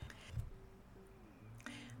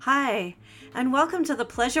Hi, and welcome to the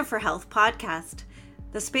Pleasure for Health podcast,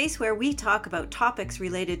 the space where we talk about topics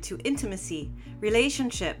related to intimacy,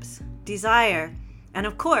 relationships, desire, and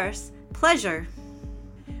of course, pleasure.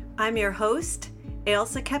 I'm your host,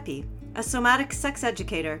 Ailsa Kepi, a somatic sex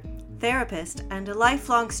educator, therapist, and a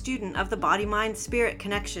lifelong student of the body-mind-spirit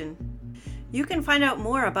connection. You can find out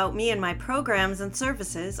more about me and my programs and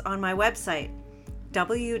services on my website,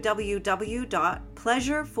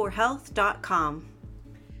 www.pleasureforhealth.com.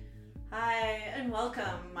 Hi and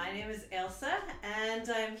welcome. My name is Ailsa and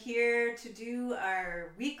I'm here to do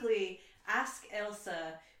our weekly Ask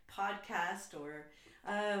Ailsa podcast or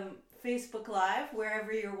Facebook Live,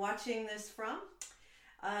 wherever you're watching this from.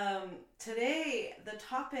 Today, the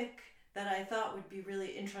topic that I thought would be really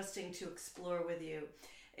interesting to explore with you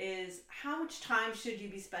is how much time should you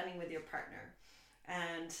be spending with your partner?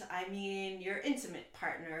 And I mean your intimate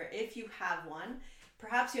partner, if you have one.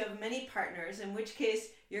 Perhaps you have many partners, in which case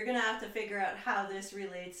you're going to have to figure out how this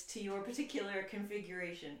relates to your particular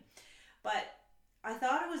configuration. But I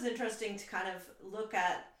thought it was interesting to kind of look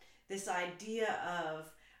at this idea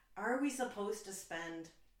of, are we supposed to spend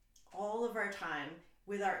all of our time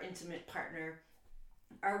with our intimate partner?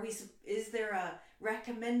 Is there a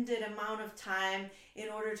recommended amount of time in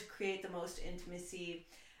order to create the most intimacy?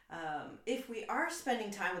 If we are spending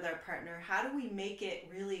time with our partner, how do we make it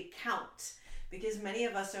really count? Because many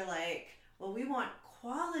of us are like, well, we want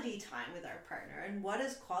quality time with our partner. And what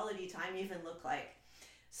does quality time even look like?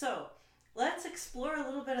 So let's explore a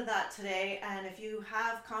little bit of that today. And if you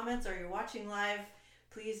have comments or you're watching live,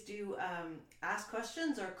 please do ask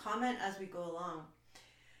questions or comment as we go along.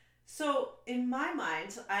 So in my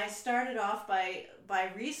mind, I started off by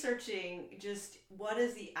researching just what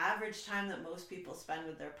is the average time that most people spend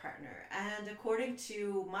with their partner. And according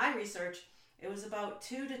to my research, it was about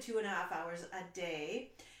 2 to 2.5 hours a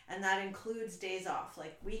day, and that includes days off,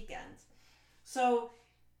 like weekends. So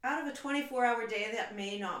out of a 24-hour day, that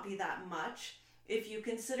may not be that much. If you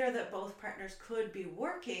consider that both partners could be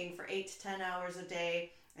working for 8 to 10 hours a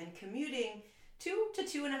day and commuting, 2 to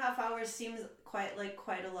 2.5 hours seems quite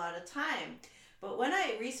a lot of time. But when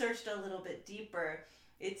I researched a little bit deeper,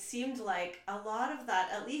 it seemed like a lot of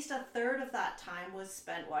that, at least a third of that time, was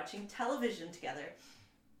spent watching television together,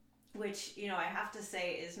 which, I have to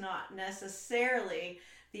say is not necessarily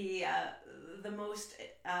the most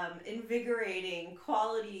invigorating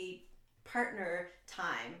quality partner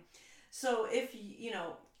time. So if you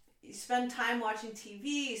spend time watching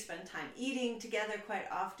TV, you spend time eating together quite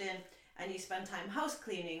often, and you spend time house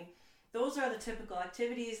cleaning, those are the typical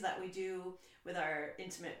activities that we do with our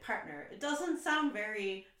intimate partner. It doesn't sound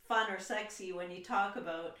very fun or sexy when you talk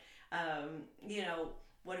about,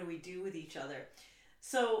 what do we do with each other?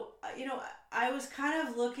 So, I was kind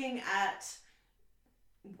of looking at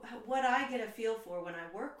what I get a feel for when I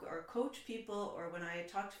work or coach people or when I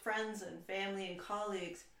talk to friends and family and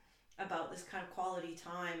colleagues about this kind of quality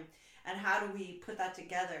time and how do we put that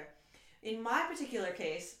together. In my particular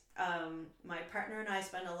case, my partner and I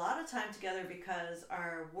spend a lot of time together because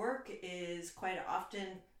our work is quite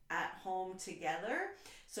often at home together.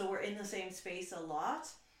 So we're in the same space a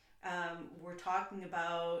lot. We're talking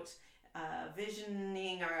about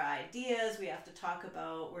visioning our ideas. We have to talk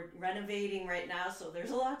about, we're renovating right now, so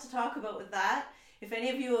there's a lot to talk about with that. If any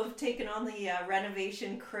of you have taken on the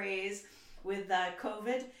renovation craze with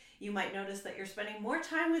COVID, you might notice that you're spending more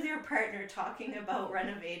time with your partner talking about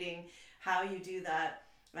renovating, how you do that,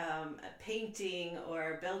 painting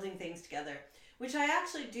or building things together, which I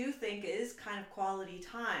actually do think is kind of quality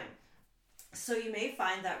time. So you may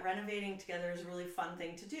find that renovating together is a really fun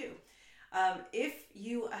thing to do. If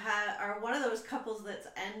you are one of those couples that's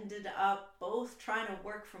ended up both trying to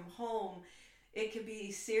work from home, it could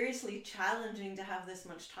be seriously challenging to have this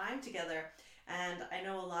much time together. And I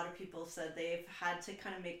know a lot of people said they've had to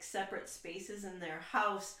kind of make separate spaces in their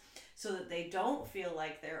house so that they don't feel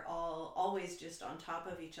like they're always just on top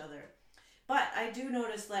of each other. But I do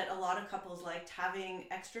notice that a lot of couples liked having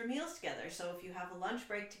extra meals together. So if you have a lunch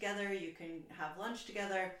break together, you can have lunch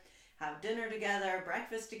together, have dinner together,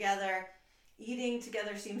 breakfast together. Eating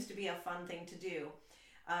together seems to be a fun thing to do.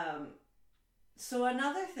 So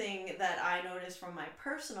another thing that I noticed from my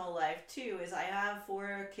personal life too is I have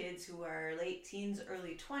 4 kids who are late teens,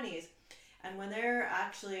 early 20s. And when they're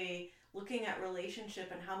actually looking at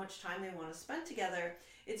relationship and how much time they want to spend together,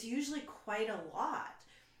 it's usually quite a lot.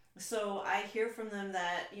 So I hear from them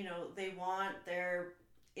that, they want their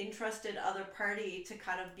interested other party to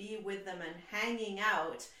kind of be with them and hanging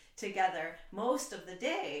out together most of the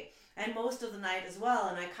day and most of the night as well.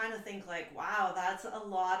 And I kind of think like, wow, that's a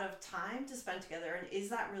lot of time to spend together. And is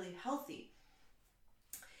that really healthy?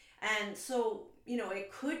 And so,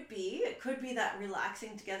 it could be that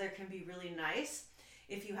relaxing together can be really nice.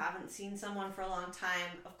 If you haven't seen someone for a long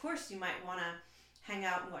time, of course you might want to hang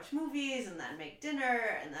out and watch movies and then make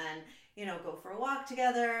dinner and then, go for a walk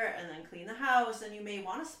together and then clean the house, and you may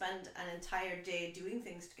want to spend an entire day doing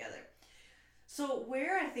things together. So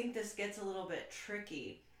where I think this gets a little bit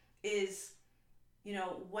tricky is,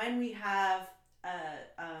 when we have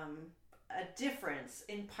a difference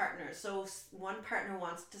in partners. So one partner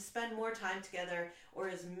wants to spend more time together or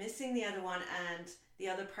is missing the other one, and the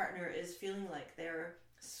other partner is feeling like they're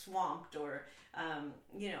swamped, or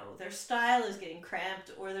their style is getting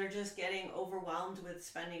cramped, or they're just getting overwhelmed with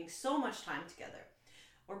spending so much time together.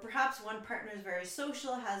 Or perhaps one partner is very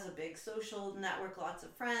social, has a big social network, lots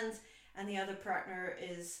of friends, and the other partner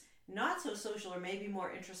is not so social or maybe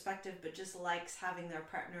more introspective, but just likes having their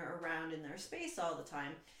partner around in their space all the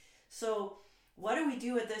time. So what do we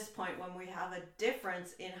do at this point when we have a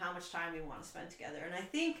difference in how much time we want to spend together? And I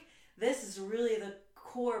think this is really the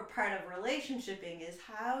core part of relationshiping, is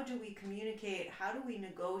how do we communicate, how do we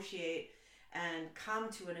negotiate and come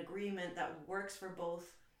to an agreement that works for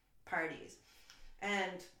both parties.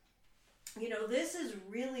 And this is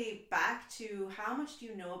really back to how much do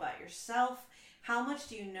you know about yourself, how much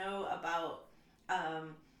do you know about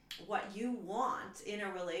what you want in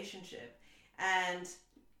a relationship, and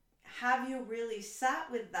have you really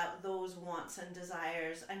sat with those wants and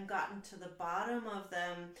desires and gotten to the bottom of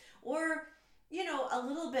them, or a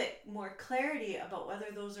little bit more clarity about whether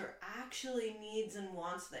those are actually needs and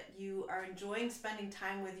wants that you are enjoying spending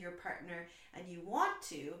time with your partner and you want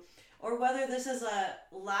to, or whether this is a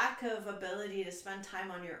lack of ability to spend time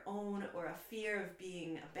on your own, or a fear of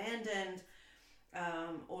being abandoned,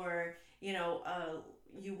 or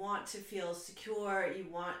you want to feel secure, you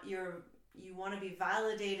want to be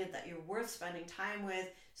validated that you're worth spending time with,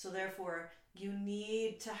 so therefore you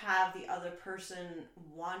need to have the other person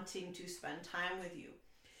wanting to spend time with you.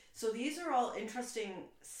 So these are all interesting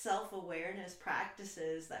self-awareness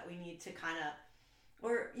practices that we need to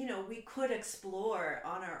we could explore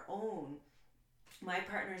on our own. My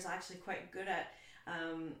partner is actually quite good at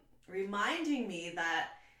reminding me that,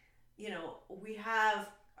 we have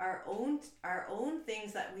our own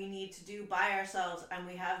things that we need to do by ourselves, and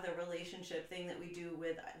we have the relationship thing that we do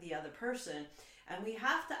with the other person. And we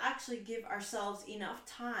have to actually give ourselves enough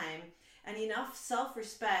time and enough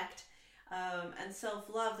self-respect and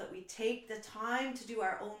self-love that we take the time to do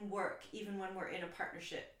our own work, even when we're in a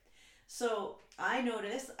partnership. So I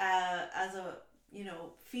notice as a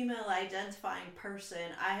female identifying person,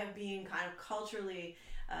 I have been kind of culturally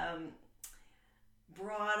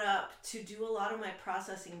brought up to do a lot of my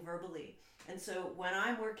processing verbally. And so when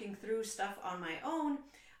I'm working through stuff on my own,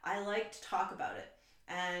 I like to talk about it.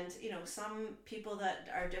 And, some people that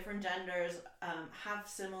are different genders have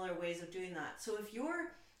similar ways of doing that. So if you're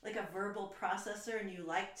like a verbal processor and you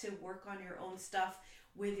like to work on your own stuff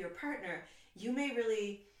with your partner, you may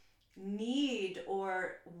really need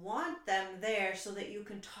or want them there so that you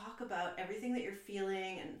can talk about everything that you're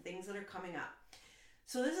feeling and things that are coming up.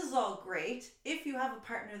 So this is all great if you have a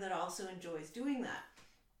partner that also enjoys doing that.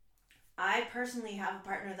 I personally have a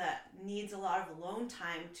partner that needs a lot of alone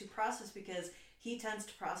time to process, because he tends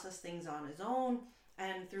to process things on his own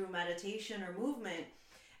and through meditation or movement.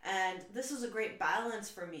 And this is a great balance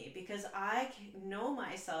for me, because I know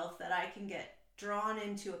myself that I can get drawn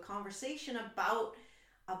into a conversation about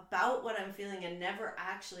what I'm feeling and never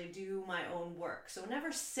actually do my own work. So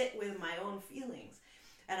never sit with my own feelings.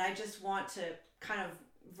 And I just want to kind of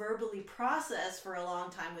verbally process for a long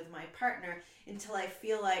time with my partner until I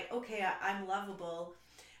feel like, okay, I'm lovable,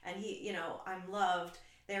 and I'm loved,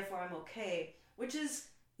 therefore I'm okay. Which is,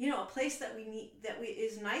 a place that we need,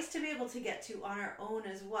 is nice to be able to get to on our own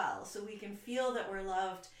as well. So we can feel that we're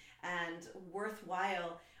loved and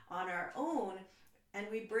worthwhile on our own. And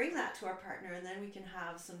we bring that to our partner, and then we can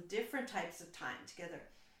have some different types of time together.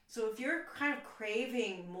 So if you're kind of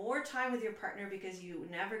craving more time with your partner because you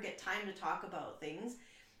never get time to talk about things,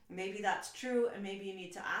 maybe that's true, and maybe you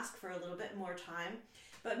need to ask for a little bit more time.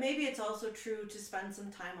 But maybe it's also true to spend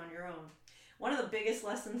some time on your own. One of the biggest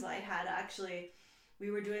lessons I had, actually,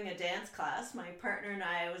 we were doing a dance class, my partner and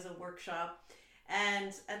I, it was a workshop,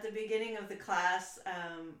 and at the beginning of the class,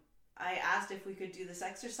 I asked if we could do this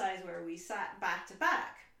exercise where we sat back to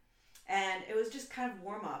back, and it was just kind of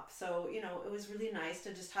warm up. So, it was really nice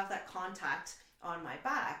to just have that contact on my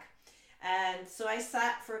back. And so I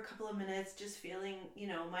sat for a couple of minutes just feeling,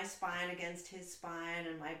 my spine against his spine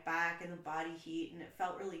and my back and the body heat, and it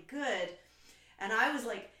felt really good. And I was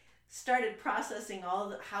like, started processing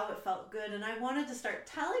how it felt good, and I wanted to start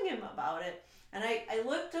telling him about it. And I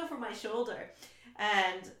looked over my shoulder,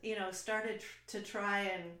 and, started to try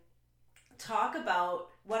and talk about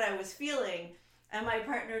what I was feeling. And my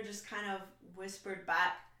partner just kind of whispered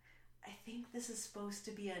back, I think this is supposed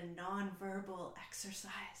to be a nonverbal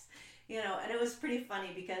exercise, and it was pretty funny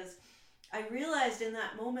because I realized in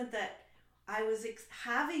that moment that I was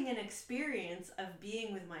having an experience of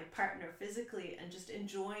being with my partner physically and just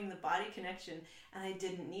enjoying the body connection, and I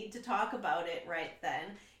didn't need to talk about it right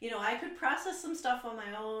then. I could process some stuff on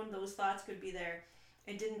my own, those thoughts could be there.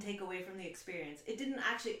 It didn't take away from the experience. It didn't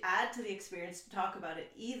actually add to the experience to talk about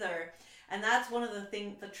it either. And that's one of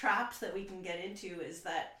the traps that we can get into, is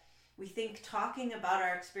that we think talking about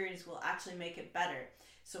our experience will actually make it better.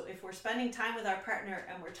 So if we're spending time with our partner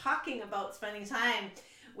and we're talking about spending time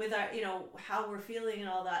with our, how we're feeling and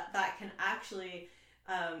all that, that can actually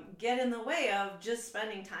get in the way of just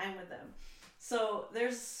spending time with them. So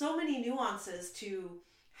there's so many nuances to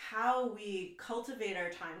how we cultivate our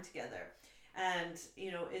time together. And,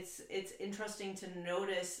 it's interesting to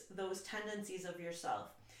notice those tendencies of yourself.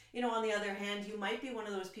 On the other hand, you might be one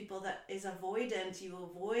of those people that is avoidant. You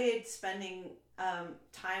avoid spending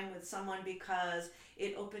time with someone because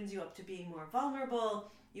it opens you up to being more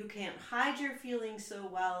vulnerable. You can't hide your feelings so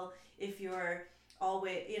well. If you're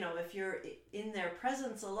always, if you're in their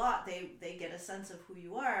presence a lot, they get a sense of who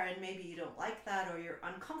you are, and maybe you don't like that or you're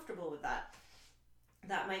uncomfortable with that.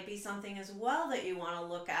 That might be something as well that you want to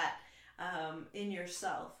look at in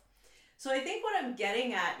yourself. So I think what I'm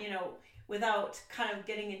getting at, without kind of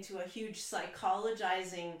getting into a huge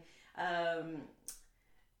psychologizing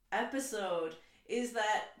episode, is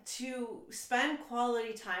that to spend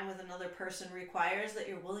quality time with another person requires that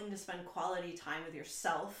you're willing to spend quality time with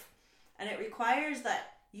yourself. And it requires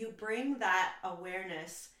that you bring that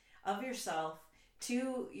awareness of yourself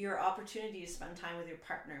to your opportunity to spend time with your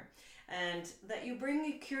partner. And that you bring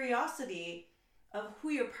a curiosity of who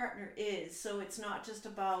your partner is. So it's not just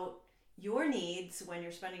about your needs when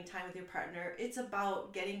you're spending time with your partner. It's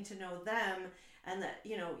about getting to know them, and that,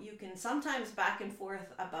 you can sometimes back and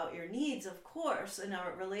forth about your needs, of course. In a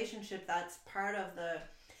relationship, that's part of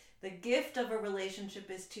the gift of a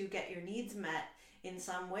relationship, is to get your needs met in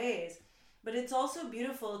some ways. But it's also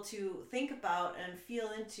beautiful to think about and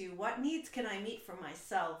feel into, what needs can I meet for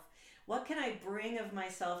myself? What can I bring of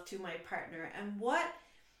myself to my partner? And what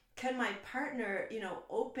can my partner,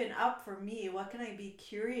 open up for me? What can I be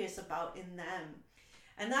curious about in them?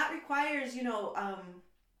 And that requires,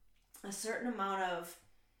 a certain amount of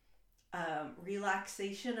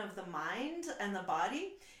relaxation of the mind and the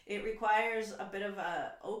body. It requires a bit of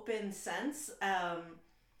a open sense.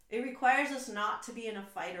 It requires us not to be in a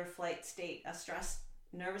fight or flight state, a stressed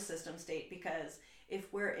nervous system state, because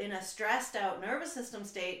if we're in a stressed out nervous system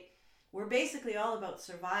state, we're basically all about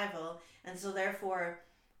survival. And so therefore,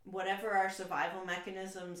 whatever our survival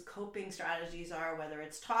mechanisms, coping strategies are, whether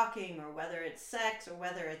it's talking or whether it's sex or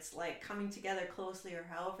whether it's like coming together closely or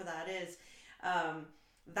however that is,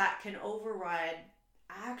 that can override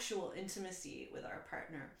actual intimacy with our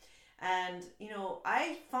partner. And,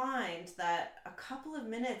 I find that a couple of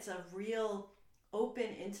minutes of real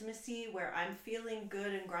open intimacy where I'm feeling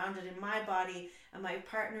good and grounded in my body and my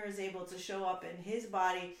partner is able to show up in his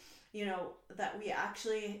body, that we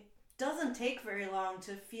actually doesn't take very long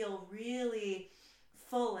to feel really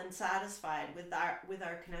full and satisfied with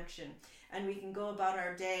our connection. And we can go about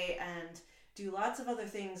our day and do lots of other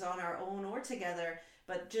things on our own or together,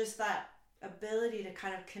 but just that ability to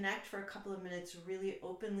kind of connect for a couple of minutes really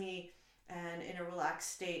openly and in a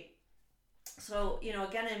relaxed state. So,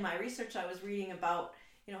 again, in my research, I was reading about,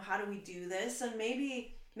 how do we do this? And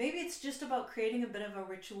maybe it's just about creating a bit of a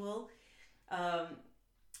ritual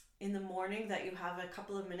in the morning, that you have a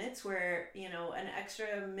couple of minutes where, an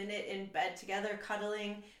extra minute in bed together,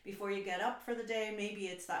 cuddling before you get up for the day. Maybe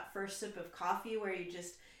it's that first sip of coffee where you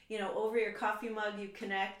just, over your coffee mug, you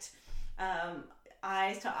connect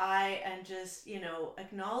eyes to eye and just,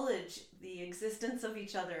 acknowledge the existence of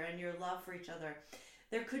each other and your love for each other.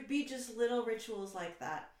 There could be just little rituals like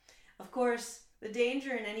that. Of course, the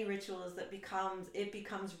danger in any ritual is that it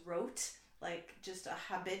becomes rote, like just a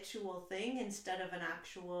habitual thing instead of an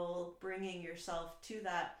actual bringing yourself to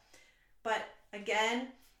that. But again,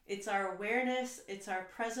 it's our awareness, it's our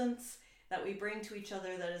presence that we bring to each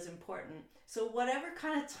other that is important. So whatever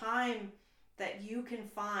kind of time that you can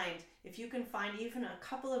find, if you can find even a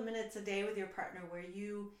couple of minutes a day with your partner where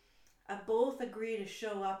you both agree to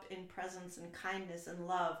show up in presence and kindness and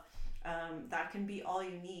love, that can be all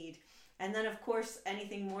you need. And then of course,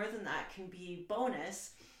 anything more than that can be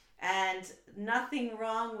bonus. And nothing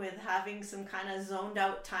wrong with having some kind of zoned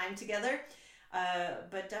out time together,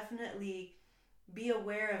 but definitely be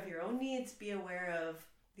aware of your own needs, be aware of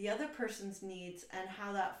the other person's needs and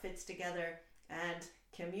how that fits together, and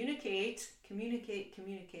communicate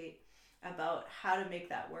about how to make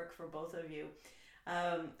that work for both of you.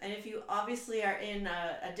 And if you obviously are in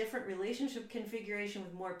a different relationship configuration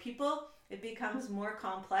with more people, it becomes more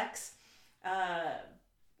complex,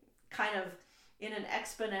 kind of in an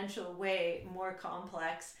exponential way, more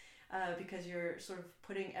complex, because you're sort of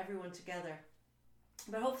putting everyone together.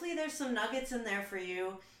 But hopefully there's some nuggets in there for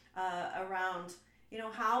you around,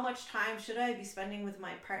 how much time should I be spending with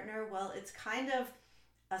my partner? Well, it's kind of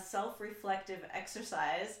a self-reflective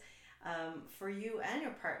exercise for you and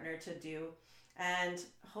your partner to do. And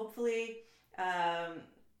hopefully,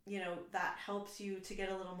 that helps you to get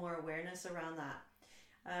a little more awareness around that.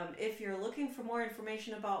 If you're looking for more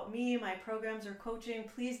information about me, my programs, or coaching,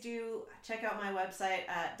 please do check out my website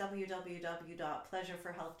at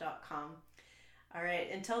www.pleasureforhealth.com. All right,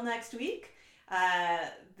 until next week,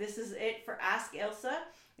 this is it for Ask Ailsa.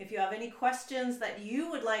 If you have any questions that you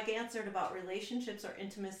would like answered about relationships or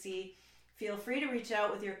intimacy, feel free to reach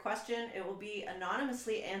out with your question. It will be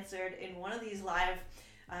anonymously answered in one of these live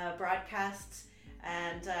broadcasts.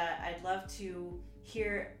 And I'd love to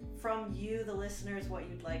hear from you, the listeners, what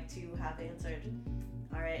you'd like to have answered.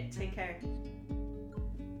 All right, take care.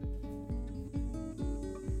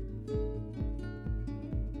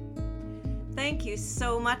 Thank you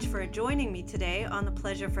so much for joining me today on the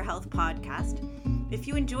Pleasure for Health podcast. If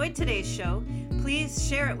you enjoyed today's show, please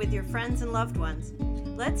share it with your friends and loved ones.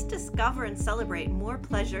 Let's discover and celebrate more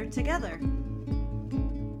pleasure together.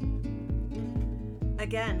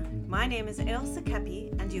 Again, my name is Ailsa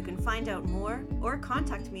Kepi, and you can find out more or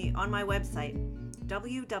contact me on my website,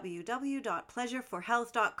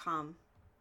 www.pleasureforhealth.com.